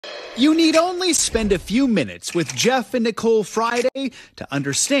You need only spend a few minutes with Jeff and Nicole Friday to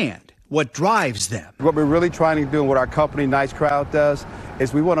understand what drives them. What we're really trying to do and what our company, Nice Crowd, does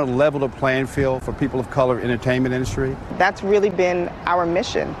is we want to level the playing field for people of color in the entertainment industry. That's really been our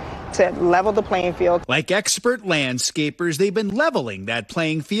mission, to level the playing field. Like expert landscapers, they've been leveling that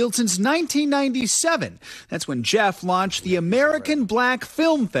playing field since 1997. That's when Jeff launched the American Black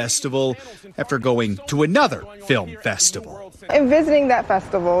Film Festival after going to another film festival. In visiting that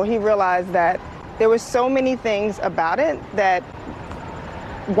festival, he realized that there were so many things about it that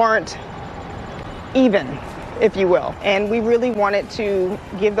weren't even, if you will. And we really wanted to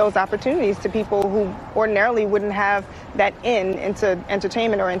give those opportunities to people who ordinarily wouldn't have that into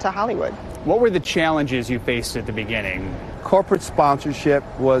entertainment or into Hollywood. What were the challenges you faced at the beginning? Corporate sponsorship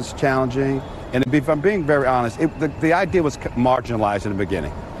was challenging. And if I'm being very honest, the idea was marginalized in the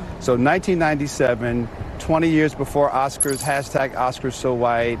beginning. So 1997, 20 years before Oscars, hashtag Oscars so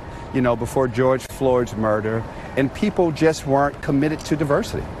white, before George Floyd's murder, and people just weren't committed to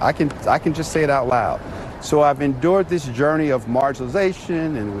diversity. I can just say it out loud. So I've endured this journey of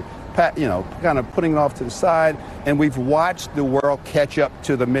marginalization and kind of putting it off to the side, and we've watched the world catch up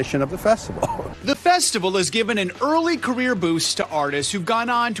to the mission of the festival. The festival has given an early career boost to artists who've gone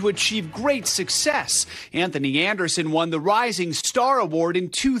on to achieve great success. Anthony Anderson won the Rising Star Award in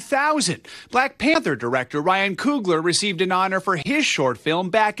 2000. Black Panther director Ryan Coogler received an honor for his short film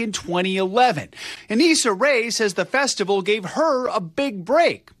back in 2011. And Issa Rae says the festival gave her a big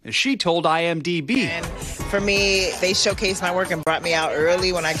break, as she told IMDb. And for me, they showcased my work and brought me out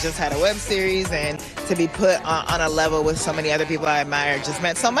early when I just had a web series, and to be put on a level with so many other people I admire just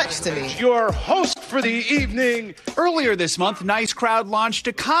meant so much to me. Your host for the evening. Earlier this month, Nice Crowd launched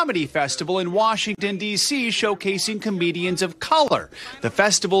a comedy festival in Washington, D.C., showcasing comedians of color. The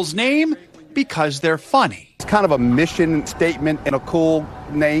festival's name? Because they're funny. It's kind of a mission statement and a cool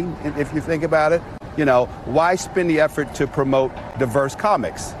name, if you think about it. Why spend the effort to promote diverse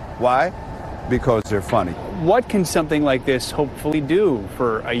comics? Why? Because they're funny. What can something like this hopefully do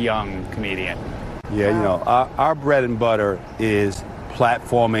for a young comedian? Yeah, our bread and butter is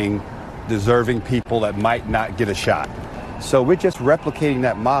platforming deserving people that might not get a shot. So we're just replicating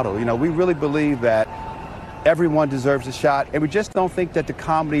that model. We really believe that everyone deserves a shot, and we just don't think that the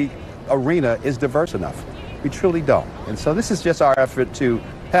comedy arena is diverse enough. We truly don't. And so this is just our effort to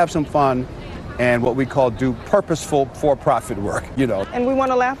have some fun and what we call do purposeful for-profit work, And we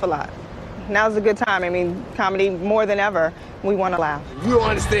want to laugh a lot. Now's a good time. Comedy more than ever, we want to laugh. You don't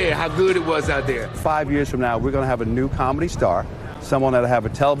understand how good it was out there. 5 years from now, we're going to have a new comedy star, someone that'll have a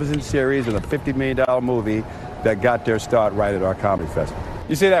television series and a $50 million movie that got their start right at our comedy festival.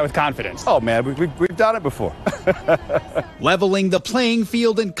 You say that with confidence. Oh, man, we've done it before. Leveling the playing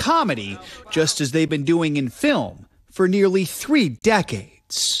field in comedy, just as they've been doing in film for nearly 3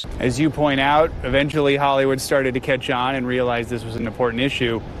 decades. As you point out, eventually Hollywood started to catch on and realize this was an important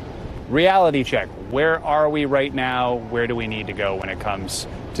issue. Reality check. Where are we right now? Where do we need to go when it comes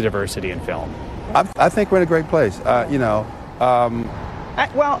to diversity in film? I think we're in a great place. He thinks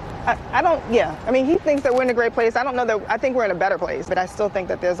that we're in a great place. I don't know that. I think we're in a better place, but I still think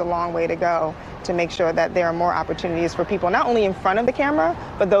that there's a long way to go to make sure that there are more opportunities for people, not only in front of the camera,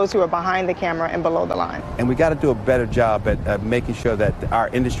 but those who are behind the camera and below the line. And we got to do a better job at making sure that our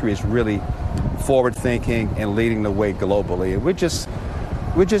industry is really forward-thinking and leading the way globally. And we're just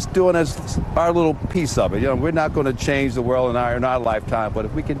doing our little piece of it. We're not going to change the world in our lifetime, but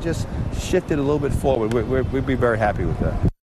if we can just shift it a little bit forward, we'd be very happy with that.